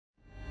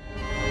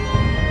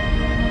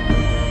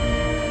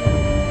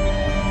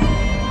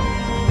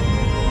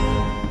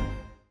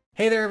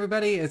Hey there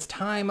everybody, it's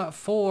time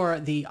for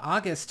the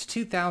August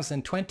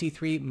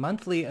 2023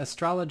 monthly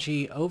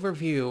astrology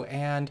overview,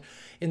 and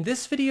in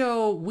this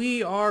video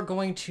we are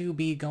going to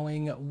be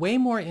going way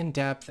more in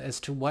depth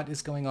as to what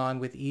is going on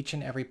with each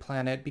and every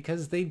planet,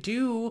 because they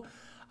do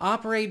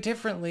operate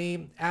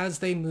differently as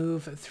they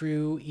move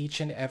through each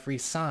and every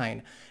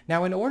sign.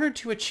 Now, in order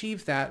to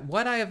achieve that,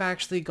 what I have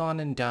actually gone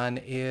and done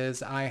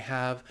is I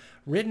have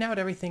written out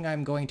everything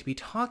I'm going to be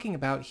talking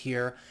about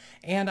here,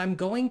 and I'm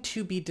going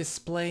to be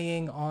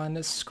displaying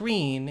on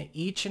screen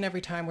each and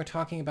every time we're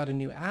talking about a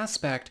new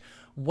aspect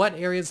what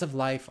areas of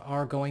life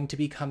are going to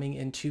be coming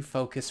into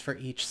focus for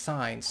each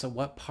sign, so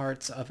what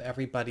parts of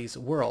everybody's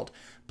world.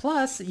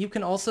 Plus, you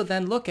can also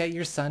then look at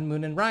your sun,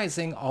 moon, and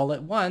rising all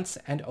at once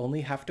and only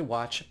have to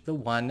watch the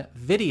one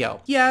video.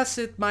 Yes,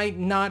 it might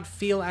not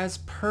feel as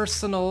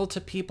personal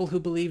to people who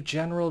believe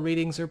general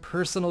readings are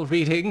personal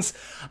readings,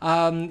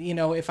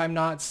 if I'm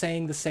not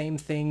saying the same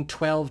thing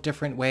 12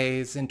 different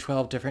ways in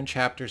 12 different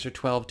chapters or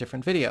 12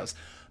 different videos.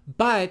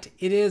 But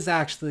it is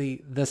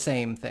actually the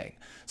same thing.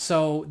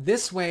 So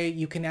this way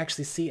you can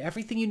actually see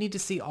everything you need to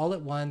see all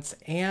at once,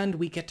 and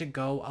we get to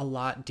go a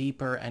lot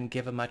deeper and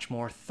give a much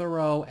more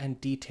thorough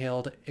and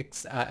detailed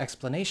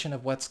explanation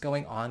of what's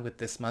going on with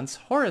this month's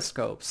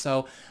horoscope.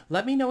 So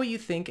let me know what you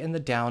think in the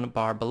down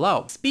bar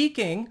below.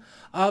 Speaking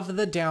of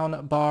the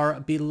down bar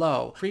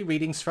below, free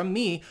readings from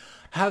me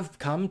have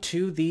come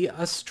to the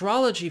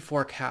astrology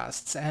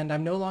forecasts, and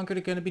I'm no longer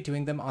going to be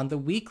doing them on the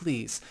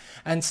weeklies.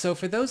 And so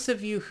for those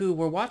of you who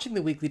were watching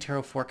the weekly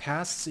tarot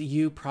forecasts,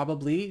 you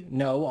probably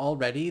know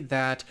already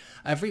that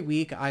every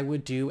week I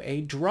would do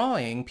a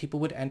drawing. People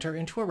would enter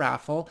into a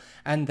raffle,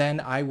 and then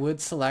I would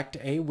select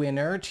a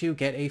winner to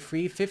get a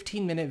free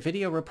 15-minute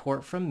video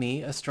report from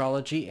me,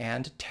 astrology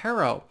and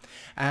tarot.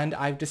 And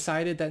I've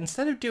decided that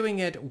instead of doing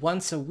it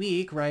once a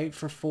week, right,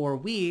 for 4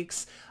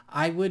 weeks,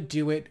 I would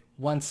do it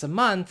once a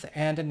month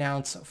and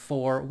announce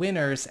 4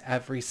 winners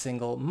every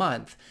single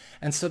month.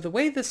 And so the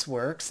way this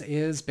works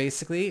is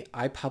basically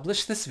I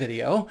publish this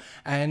video,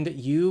 and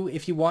you,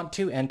 if you want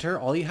to enter,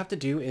 all you have to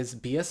do is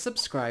be a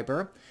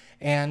subscriber,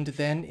 and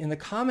then in the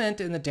comment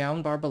in the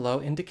down bar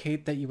below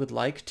indicate that you would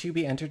like to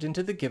be entered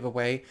into the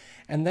giveaway,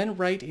 and then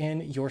write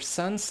in your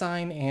sun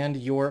sign and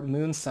your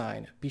moon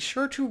sign. Be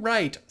sure to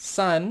write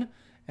sun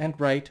and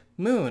write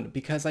moon,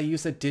 because I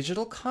use a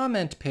digital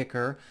comment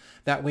picker.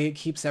 That way it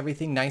keeps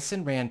everything nice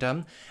and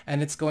random,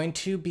 and it's going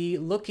to be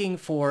looking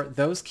for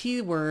those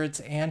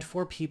keywords and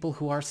for people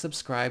who are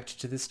subscribed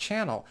to this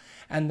channel.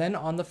 And then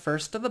on the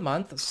 1st of the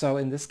month, so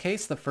in this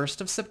case the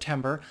 1st of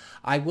September,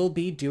 I will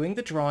be doing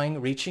the drawing,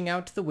 reaching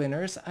out to the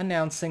winners,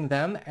 announcing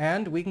them,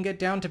 and we can get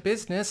down to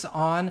business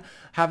on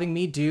having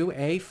me do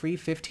a free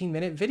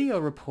 15-minute video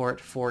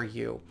report for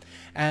you.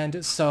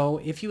 And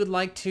so if you would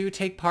like to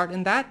take part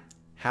in that,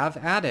 have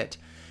at it.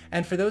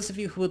 And for those of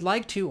you who would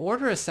like to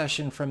order a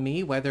session from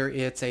me, whether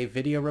it's a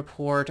video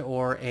report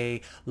or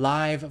a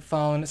live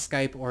phone,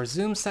 Skype, or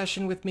Zoom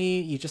session with me,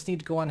 you just need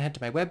to go on ahead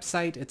to my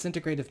website. It's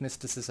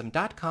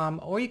integrativemysticism.com,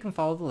 or you can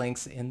follow the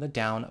links in the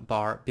down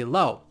bar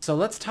below. So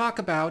let's talk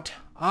about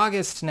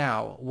August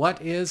now.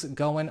 What is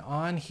going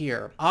on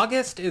here?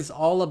 August is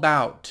all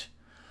about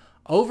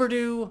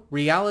overdue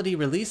reality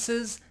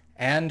releases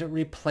and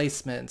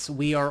replacements.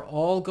 We are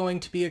all going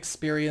to be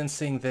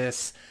experiencing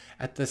this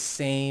at the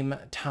same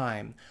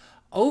time.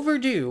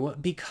 Overdue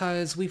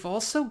because we've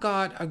also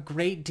got a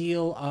great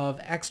deal of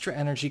extra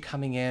energy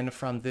coming in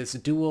from this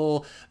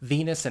dual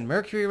Venus and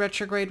Mercury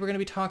retrograde we're going to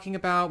be talking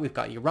about. We've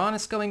got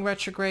Uranus going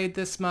retrograde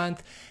this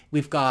month.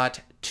 We've got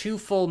 2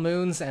 full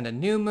moons and a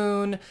new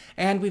moon,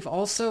 and we've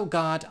also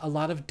got a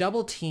lot of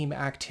double team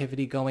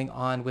activity going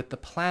on with the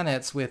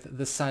planets, with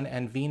the Sun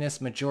and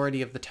Venus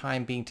majority of the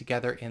time being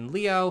together in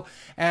Leo,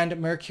 and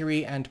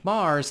Mercury and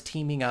Mars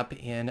teaming up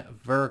in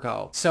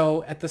Virgo.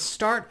 So at the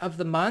start of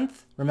the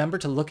month, remember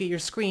to look at your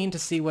screen to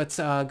see what's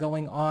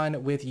going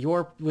on with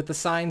the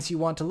signs you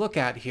want to look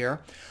at here.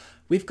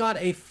 We've got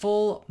a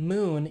full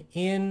moon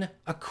in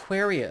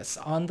Aquarius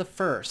on the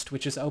 1st,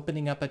 which is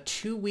opening up a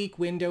 2-week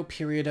window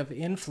period of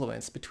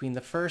influence between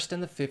the 1st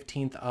and the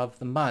 15th of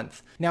the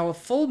month. Now, a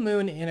full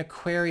moon in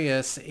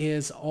Aquarius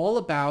is all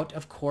about,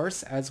 of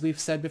course, as we've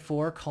said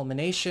before,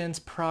 culminations,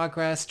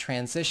 progress,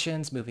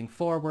 transitions, moving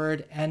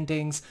forward,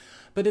 endings,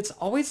 but it's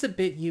always a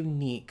bit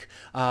unique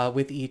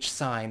with each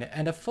sign.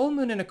 And a full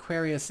moon in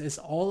Aquarius is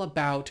all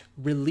about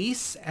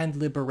release and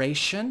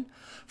liberation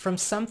from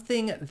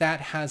something that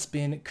has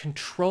been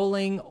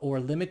controlling or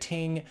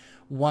limiting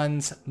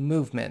one's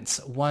movements,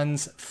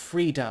 one's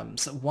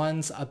freedoms,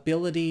 one's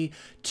ability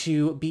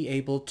to be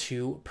able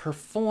to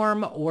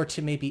perform or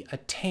to maybe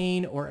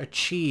attain or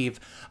achieve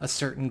a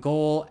certain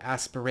goal,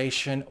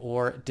 aspiration,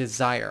 or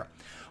desire.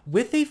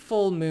 With a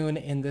full moon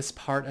in this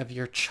part of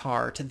your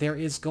chart, there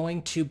is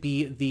going to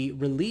be the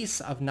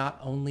release of not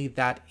only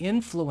that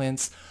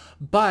influence,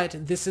 but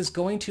this is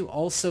going to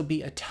also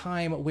be a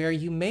time where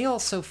you may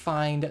also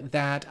find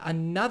that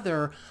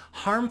another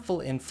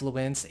harmful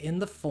influence in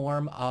the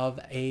form of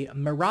a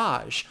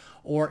mirage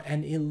or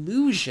an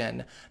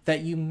illusion that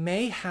you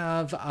may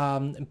have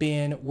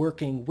been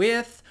working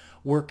with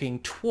working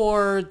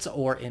towards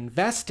or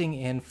investing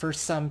in for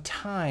some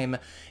time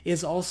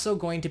is also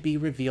going to be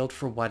revealed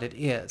for what it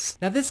is.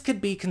 Now, this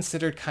could be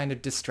considered kind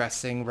of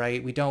distressing,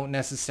 right? We don't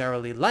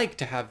necessarily like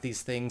to have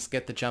these things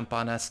get the jump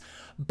on us,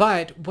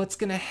 but what's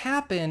going to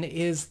happen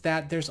is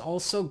that there's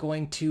also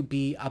going to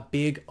be a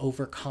big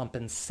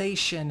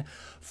overcompensation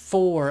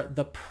for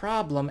the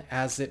problem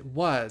as it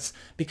was,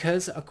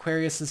 because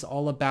Aquarius is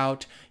all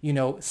about,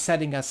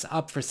 setting us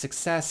up for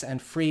success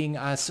and freeing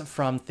us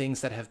from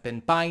things that have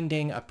been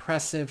binding,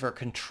 oppressive, or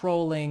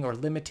controlling, or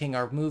limiting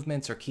our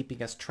movements, or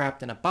keeping us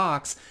trapped in a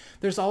box.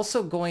 There's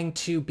also going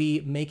to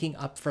be making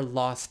up for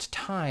lost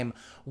time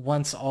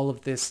once all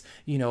of this,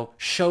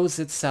 shows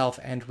itself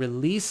and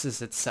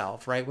releases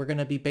itself, right? We're going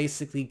to be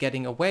basically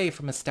getting away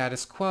from a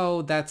status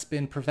quo that's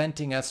been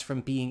preventing us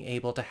from being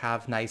able to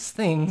have nice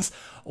things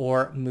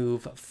or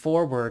move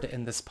forward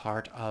in this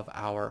part of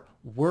our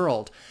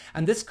world.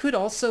 And this could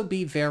also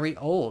be very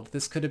old.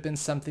 This could have been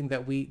something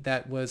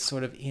that was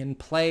sort of in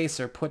place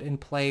or put in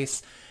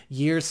place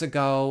years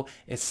ago,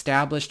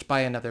 established by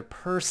another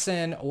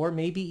person, or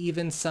maybe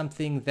even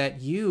something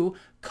that you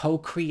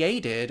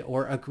co-created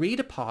or agreed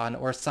upon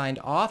or signed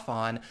off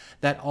on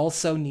that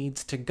also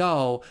needs to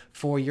go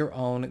for your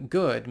own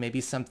good.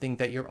 Maybe something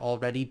that you're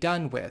already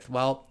done with.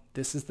 Well,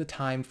 this is the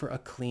time for a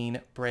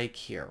clean break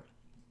here.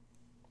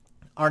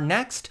 Our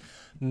next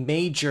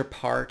major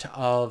part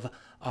of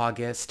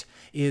August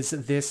is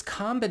this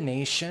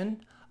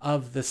combination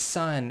of the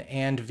Sun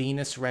and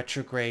Venus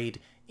retrograde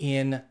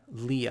in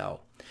Leo.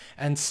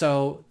 And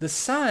so the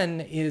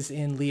Sun is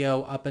in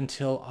Leo up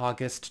until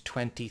August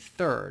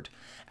 23rd.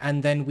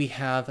 And then we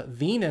have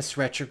Venus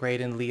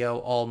retrograde in Leo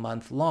all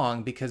month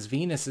long, because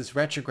Venus is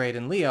retrograde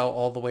in Leo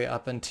all the way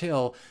up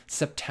until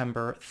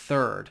September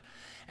 3rd.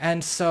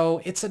 And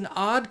so it's an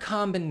odd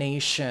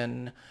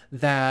combination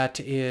that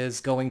is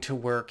going to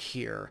work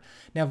here.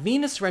 Now,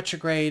 Venus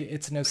retrograde,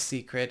 it's no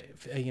secret,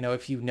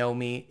 if you know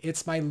me,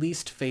 it's my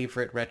least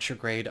favorite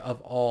retrograde of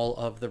all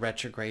of the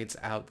retrogrades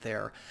out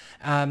there.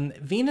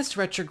 Venus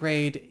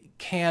retrograde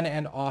can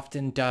and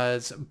often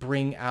does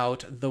bring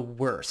out the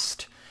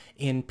worst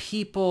in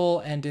people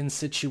and in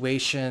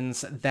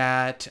situations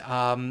that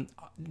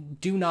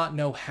do not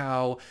know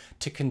how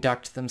to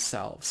conduct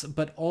themselves.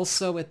 But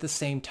also at the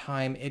same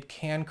time, it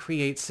can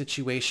create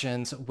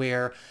situations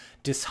where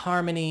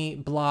disharmony,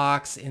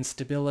 blocks,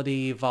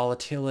 instability,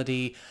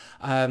 volatility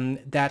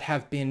that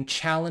have been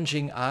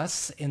challenging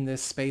us in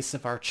this space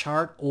of our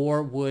chart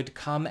or would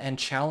come and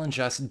challenge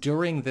us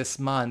during this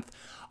month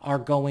are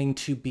going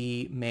to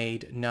be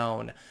made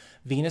known.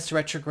 Venus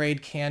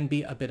retrograde can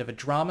be a bit of a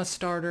drama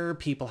starter.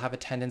 People have a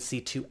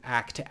tendency to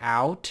act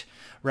out,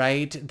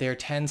 right? There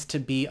tends to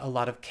be a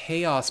lot of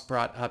chaos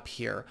brought up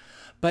here.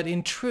 But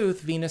in truth,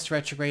 Venus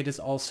retrograde is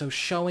also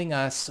showing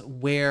us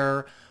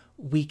where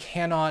we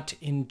cannot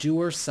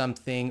endure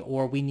something,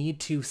 or we need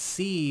to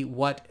see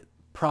what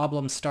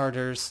problem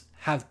starters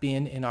have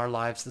been in our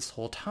lives this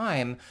whole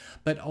time,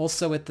 but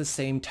also at the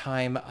same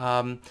time,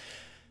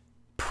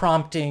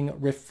 prompting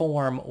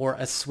reform or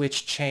a swift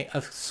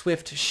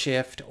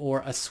shift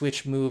or a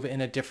switch move in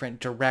a different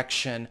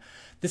direction.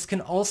 This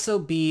can also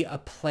be a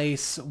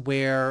place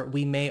where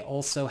we may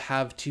also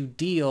have to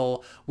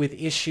deal with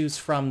issues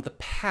from the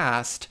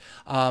past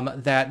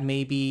that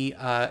maybe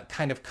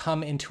kind of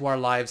come into our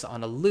lives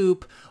on a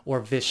loop,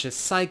 or vicious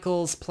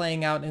cycles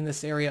playing out in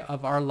this area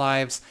of our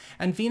lives.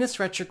 And Venus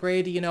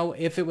retrograde,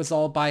 if it was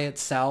all by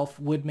itself,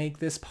 would make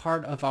this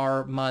part of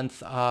our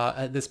month,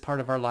 this part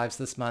of our lives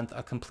this month,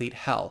 a complete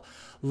hell.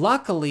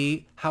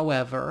 Luckily,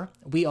 however,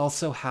 we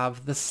also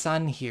have the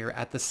Sun here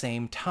at the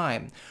same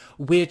time,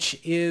 which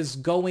is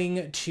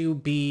going to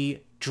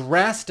be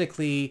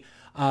drastically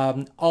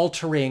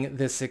altering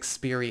this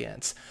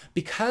experience.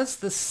 Because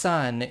the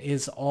Sun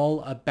is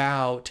all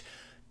about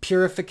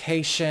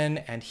purification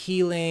and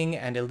healing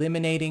and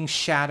eliminating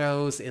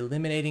shadows,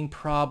 eliminating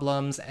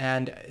problems,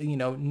 and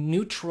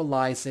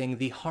neutralizing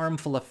the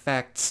harmful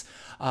effects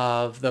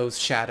of those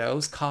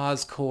shadows,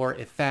 cause, core,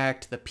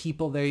 effect, the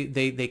people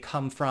they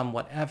come from,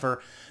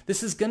 whatever.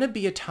 This is going to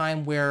be a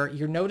time where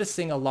you're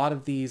noticing a lot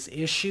of these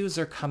issues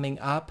are coming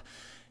up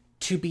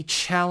to be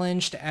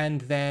challenged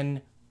and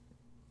then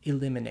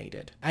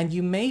eliminated. And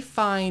you may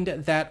find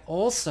that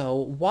also,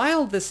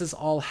 while this is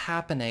all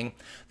happening,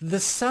 the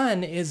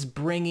Sun is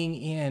bringing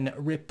in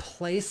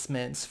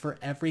replacements for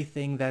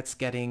everything that's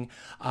getting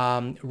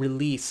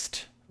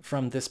released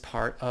from this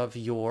part of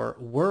your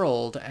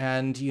world,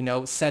 and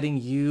setting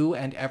you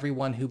and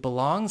everyone who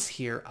belongs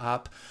here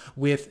up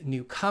with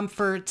new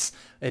comforts,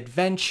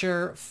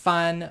 adventure,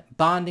 fun,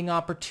 bonding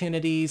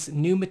opportunities,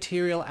 new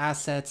material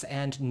assets,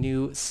 and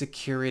new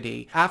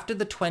security. After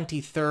the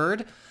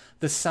 23rd,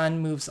 the sun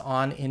moves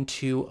on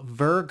into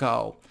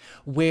Virgo,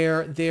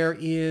 where there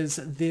is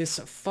this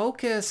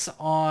focus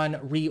on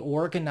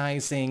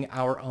reorganizing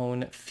our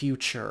own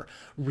future,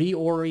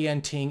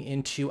 reorienting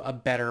into a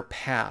better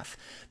path.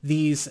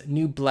 These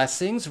new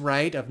blessings,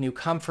 right, of new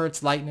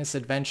comforts, lightness,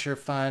 adventure,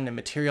 fun, and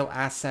material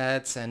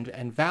assets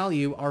and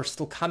value are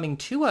still coming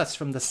to us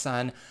from the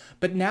sun,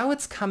 but now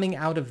it's coming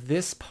out of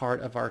this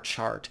part of our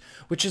chart,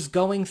 which is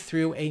going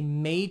through a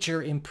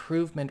major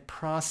improvement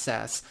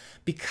process,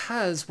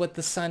 because what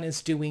the sun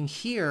is doing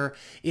here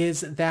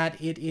is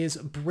that it is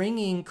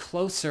bringing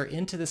closer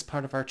into this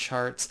part of our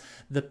charts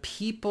the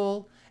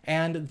people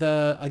and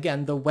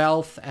the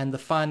wealth and the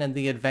fun and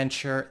the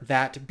adventure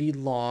that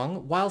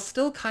belong, while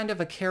still kind of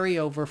a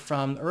carryover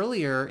from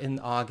earlier in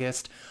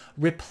August,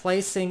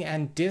 replacing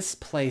and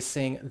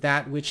displacing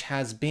that which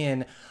has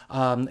been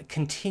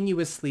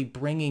continuously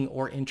bringing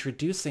or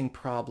introducing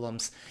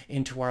problems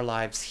into our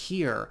lives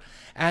here.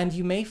 And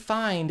you may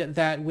find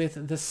that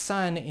with the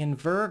sun in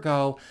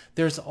Virgo,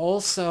 there's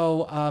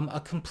also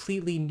a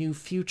completely new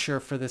future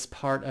for this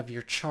part of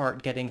your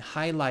chart getting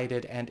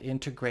highlighted and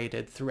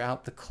integrated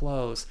throughout the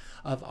close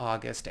of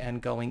August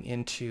and going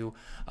into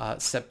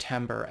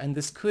September. And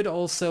this could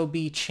also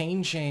be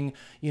changing,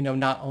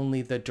 not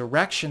only the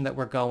direction that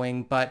we're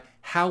going, but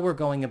how we're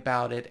going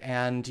about it,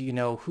 and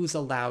who's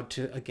allowed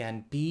to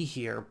again be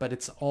here, but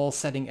it's all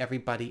setting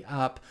everybody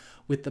up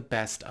with the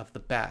best of the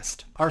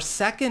best. Our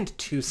second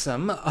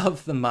twosome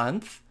of the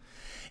month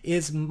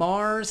is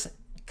Mars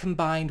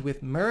combined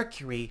with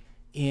Mercury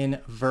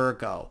in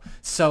Virgo,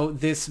 so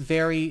this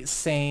very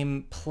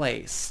same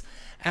place.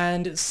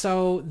 And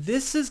so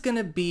this is going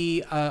to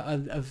be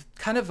a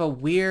kind of a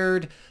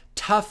weird,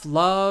 tough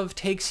love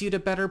takes you to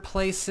better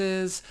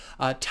places,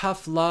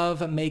 tough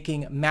love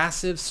making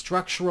massive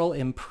structural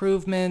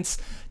improvements,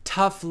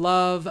 tough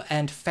love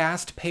and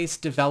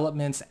fast-paced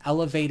developments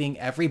elevating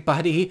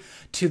everybody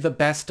to the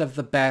best of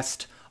the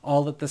best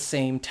all at the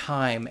same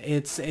time.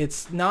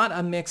 It's not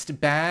a mixed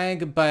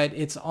bag, but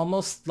it's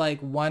almost like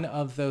one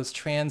of those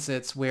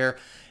transits where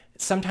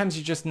sometimes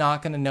you're just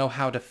not going to know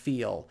how to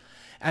feel.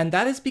 And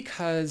that is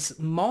because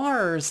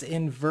Mars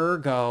in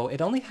Virgo,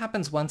 it only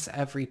happens once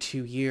every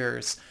 2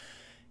 years,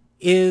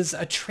 is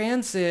a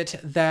transit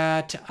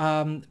that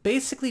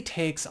basically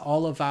takes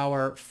all of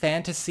our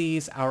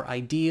fantasies, our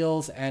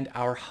ideals, and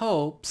our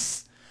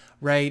hopes,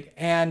 right,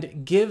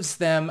 and gives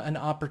them an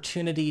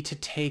opportunity to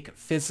take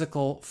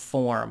physical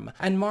form.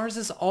 And Mars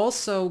is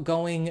also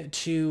going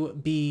to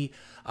be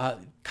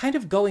kind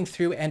of going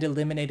through and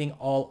eliminating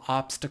all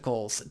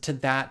obstacles to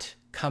that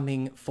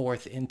coming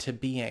forth into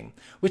being,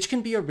 which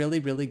can be a really,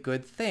 really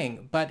good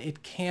thing, but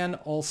it can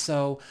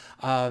also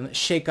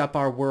shake up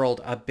our world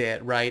a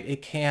bit, right?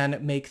 It can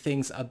make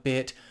things a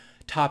bit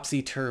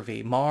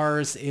topsy-turvy.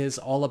 Mars is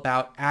all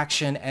about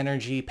action,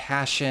 energy,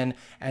 passion,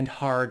 and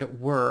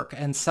hard work,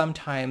 and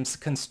sometimes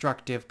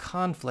constructive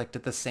conflict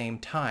at the same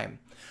time.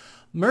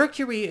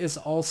 Mercury is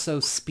also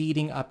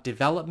speeding up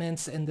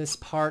developments in this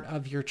part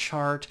of your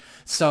chart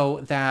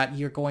so that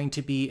you're going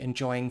to be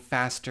enjoying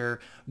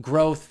faster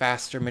growth,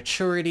 faster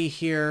maturity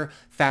here,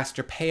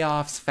 faster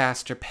payoffs,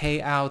 faster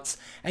payouts.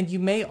 And you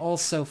may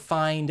also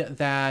find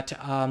that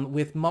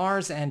with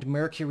Mars and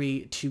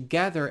Mercury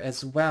together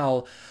as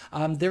well,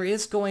 there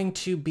is going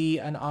to be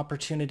an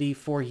opportunity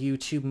for you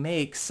to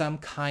make some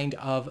kind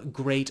of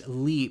great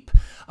leap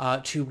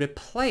to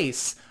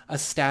replace a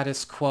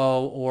status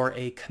quo or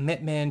a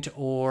commitment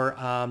or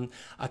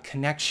a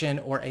connection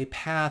or a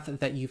path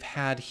that you've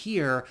had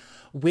here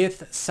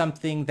with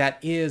something that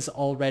is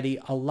already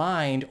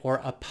aligned or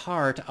a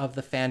part of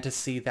the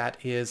fantasy that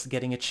is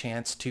getting a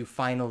chance to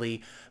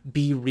finally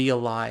be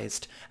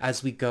realized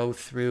as we go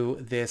through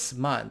this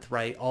month,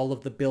 right? All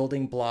of the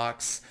building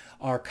blocks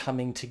are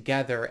coming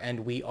together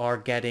and we are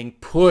getting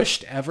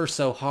pushed ever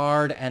so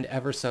hard and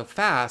ever so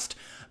fast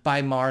by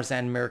Mars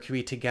and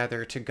Mercury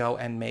together to go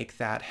and make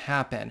that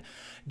happen.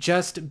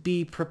 Just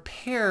be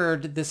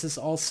prepared. This is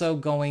also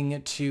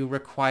going to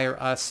require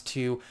us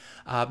to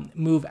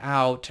move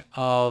out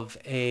of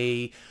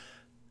a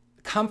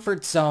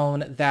comfort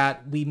zone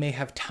that we may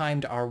have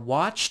timed our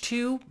watch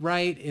to,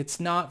 right? It's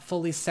not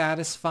fully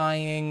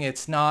satisfying.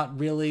 It's not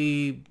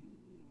really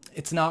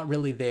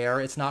there.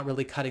 It's not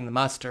really cutting the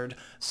mustard,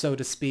 so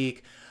to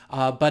speak.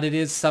 But it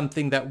is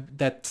something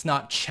that's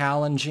not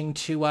challenging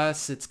to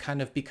us. It's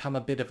kind of become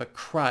a bit of a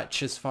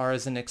crutch as far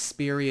as an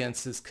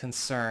experience is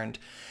concerned.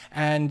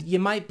 And you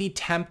might be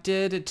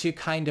tempted to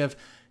kind of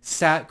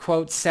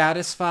quote,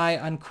 satisfy,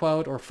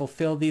 unquote, or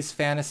fulfill these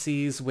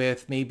fantasies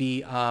with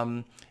maybe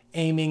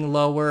aiming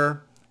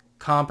lower,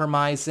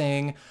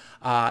 compromising,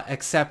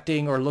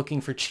 accepting or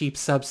looking for cheap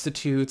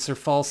substitutes or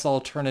false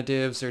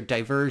alternatives or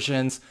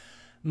diversions.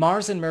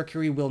 Mars and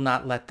Mercury will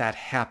not let that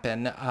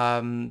happen.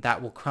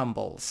 That will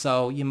crumble.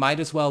 So you might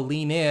as well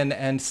lean in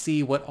and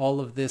see what all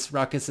of this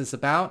ruckus is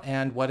about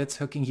and what it's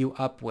hooking you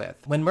up with.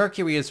 When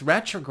Mercury is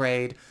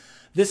retrograde,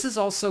 this is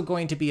also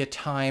going to be a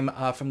time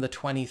from the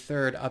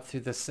 23rd up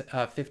through the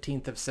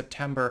 15th of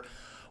September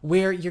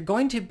where you're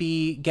going to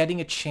be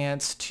getting a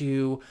chance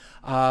to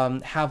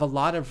have a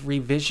lot of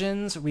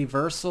revisions,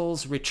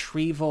 reversals,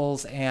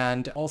 retrievals,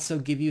 and also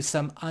give you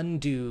some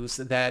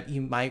undos that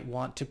you might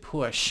want to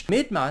push.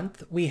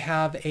 Mid-month, we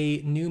have a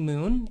new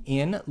moon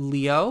in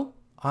Leo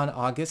on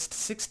August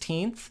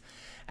 16th.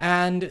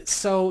 And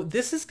so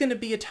this is going to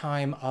be a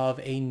time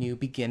of a new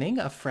beginning,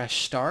 a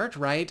fresh start,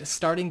 right?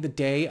 Starting the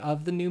day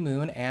of the new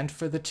moon and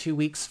for the 2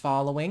 weeks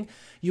following,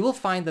 you will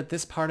find that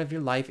this part of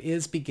your life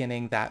is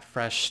beginning that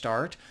fresh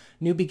start.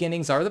 New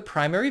beginnings are the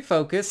primary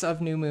focus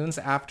of new moons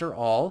after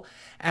all.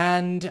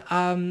 And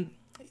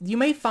you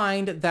may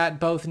find that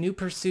both new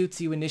pursuits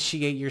you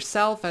initiate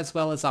yourself as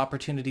well as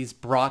opportunities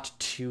brought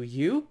to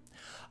you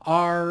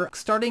are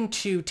starting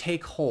to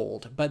take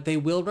hold, but they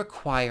will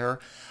require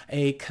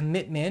a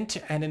commitment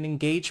and an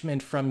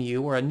engagement from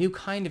you, or a new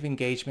kind of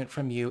engagement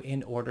from you,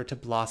 in order to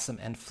blossom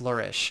and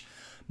flourish.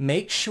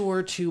 Make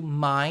sure to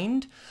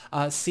mind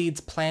seeds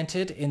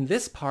planted in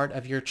this part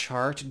of your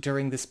chart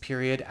during this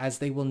period, as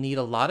they will need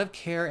a lot of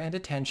care and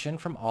attention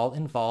from all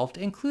involved,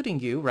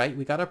 including you, right?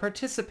 We got to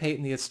participate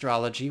in the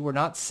astrology. We're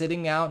not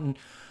sitting out and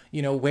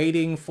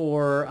waiting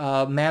for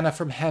manna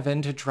from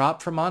heaven to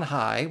drop from on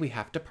high. We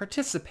have to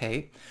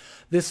participate.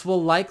 This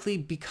will likely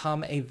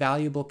become a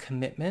valuable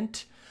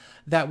commitment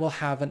that will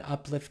have an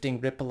uplifting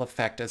ripple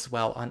effect as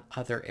well on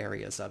other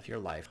areas of your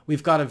life.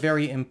 We've got a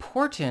very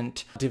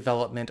important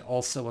development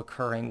also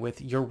occurring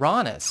with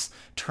Uranus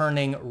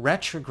turning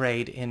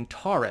retrograde in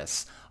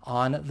Taurus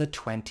on the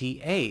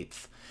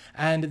 28th.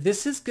 And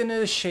this is going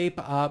to shape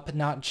up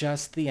not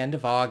just the end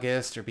of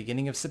August or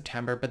beginning of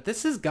September, but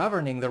this is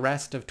governing the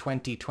rest of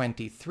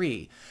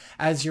 2023,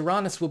 as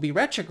Uranus will be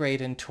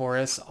retrograde in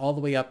Taurus all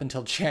the way up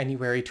until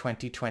January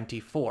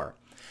 2024.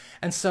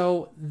 And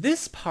so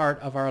this part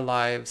of our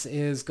lives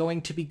is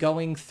going to be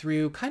going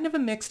through kind of a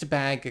mixed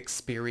bag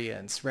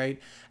experience, right?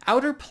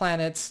 Outer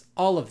planets,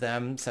 all of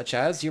them, such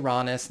as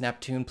Uranus,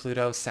 Neptune,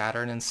 Pluto,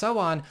 Saturn, and so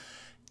on,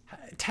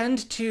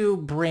 tend to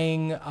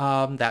bring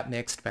that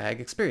mixed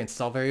bag experience.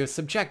 It's all very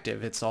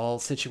subjective. It's all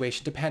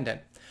situation dependent.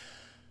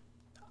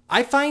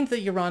 I find that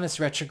Uranus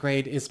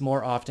retrograde is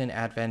more often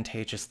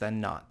advantageous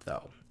than not,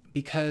 though,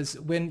 because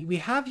when we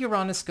have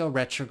Uranus go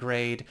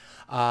retrograde,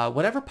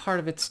 whatever part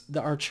of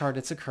our chart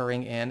it's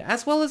occurring in,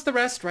 as well as the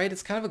rest, right?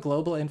 It's kind of a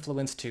global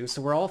influence too,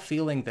 so we're all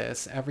feeling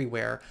this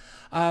everywhere.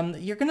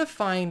 You're going to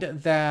find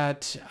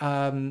that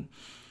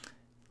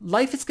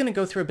life is going to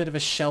go through a bit of a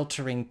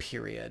sheltering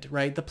period,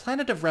 right? The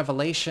planet of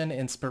revelation,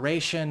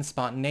 inspiration,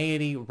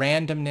 spontaneity,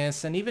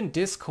 randomness, and even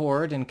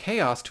discord and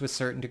chaos to a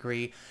certain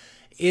degree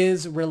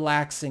is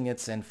relaxing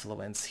its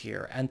influence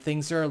here, and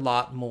things are a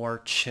lot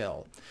more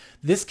chill.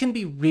 This can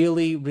be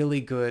really,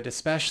 really good,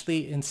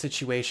 especially in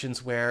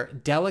situations where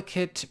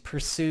delicate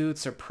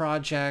pursuits or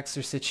projects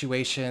or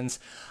situations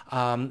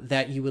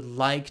that you would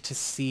like to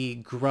see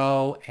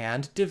grow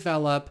and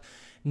develop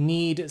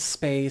need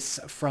space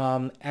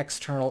from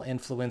external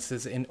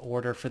influences in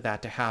order for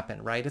that to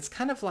happen, right? It's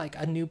kind of like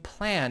a new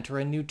plant or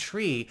a new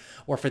tree,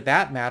 or for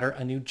that matter,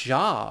 a new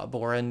job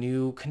or a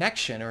new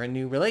connection or a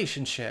new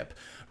relationship,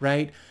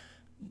 right?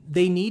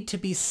 They need to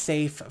be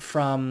safe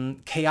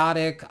from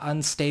chaotic,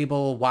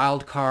 unstable,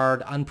 wild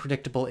card,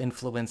 unpredictable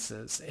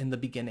influences in the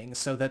beginning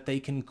so that they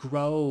can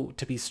grow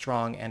to be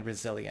strong and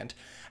resilient.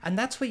 And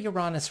that's what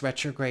Uranus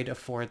retrograde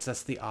affords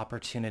us the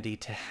opportunity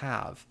to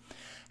have.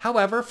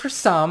 However, for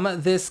some,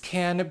 this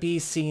can be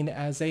seen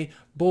as a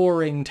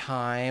boring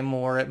time,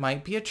 or it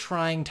might be a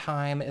trying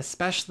time,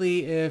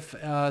 especially if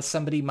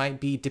somebody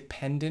might be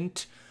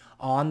dependent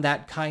on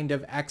that kind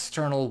of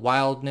external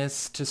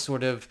wildness to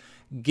sort of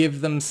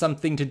give them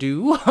something to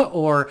do,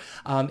 or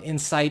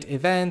incite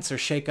events, or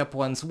shake up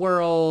one's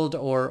world,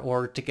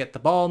 or to get the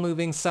ball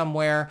moving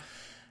somewhere.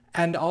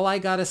 And all I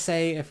gotta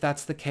say, if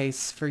that's the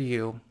case for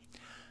you,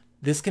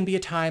 this can be a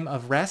time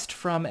of rest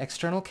from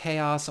external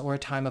chaos, or a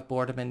time of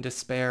boredom and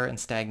despair and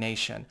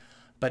stagnation.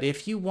 But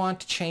if you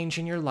want change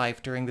in your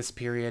life during this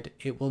period,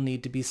 it will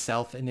need to be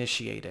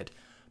self-initiated.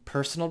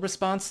 Personal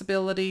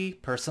responsibility,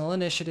 personal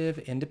initiative,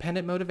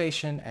 independent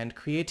motivation, and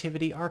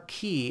creativity are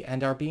key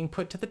and are being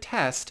put to the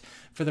test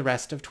for the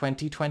rest of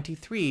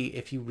 2023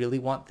 if you really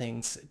want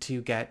things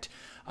to get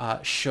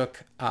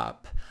shook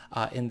up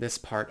in this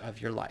part of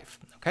your life,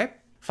 okay?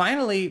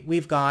 Finally,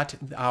 we've got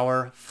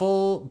our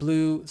full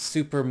blue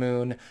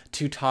supermoon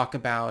to talk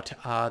about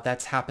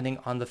that's happening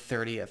on the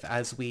 30th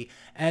as we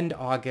end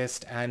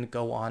August and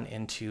go on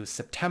into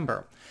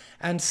September.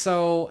 And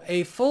so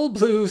a full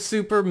blue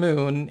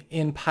supermoon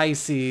in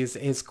Pisces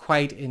is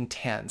quite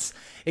intense.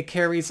 It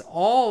carries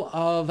all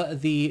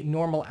of the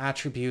normal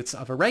attributes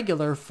of a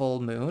regular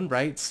full moon,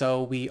 right?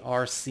 So we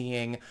are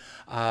seeing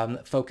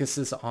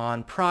focuses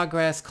on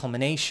progress,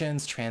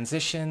 culminations,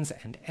 transitions,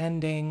 and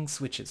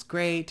endings, which is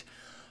great.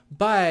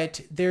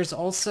 But there's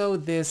also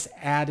this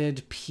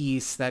added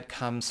piece that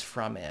comes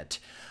from it.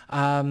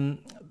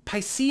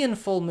 Piscean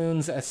full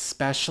moons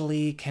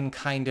especially can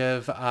kind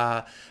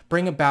of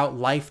bring about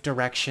life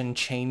direction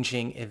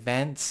changing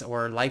events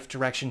or life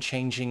direction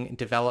changing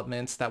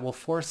developments that will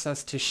force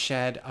us to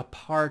shed a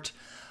part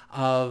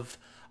of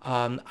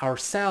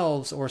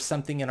ourselves or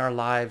something in our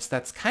lives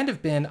that's kind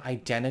of been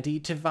identity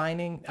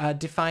defining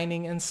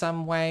in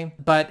some way,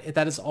 but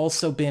that has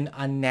also been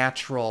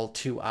unnatural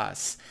to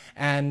us,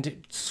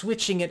 and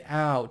switching it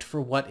out for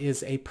what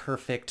is a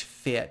perfect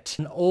fit.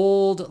 An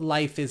old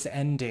life is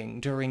ending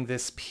during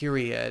this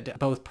period,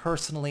 both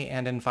personally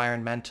and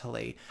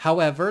environmentally.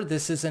 However,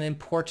 this is an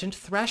important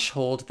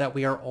threshold that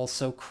we are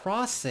also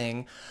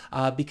crossing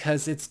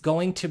because it's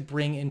going to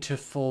bring into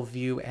full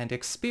view and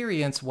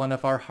experience one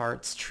of our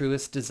heart's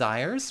truest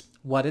desires,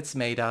 what it's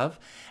made of,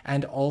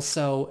 and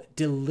also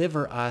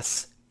deliver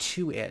us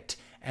to it,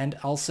 and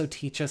also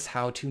teach us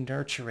how to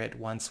nurture it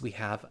once we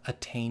have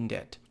attained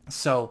it.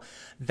 So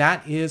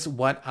that is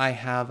what I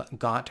have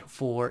got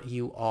for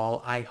you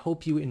all. I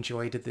hope you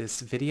enjoyed this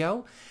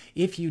video.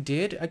 If you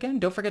did, again,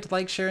 don't forget to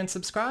like, share, and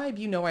subscribe.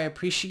 You know I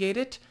appreciate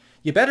it.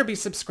 You better be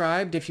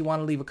subscribed if you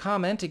want to leave a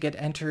comment to get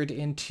entered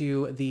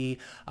into the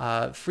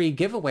free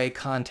giveaway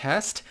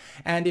contest.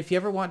 And if you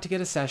ever want to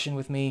get a session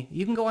with me,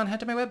 you can go on ahead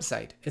to my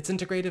website. It's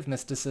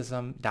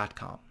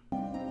integrativemysticism.com.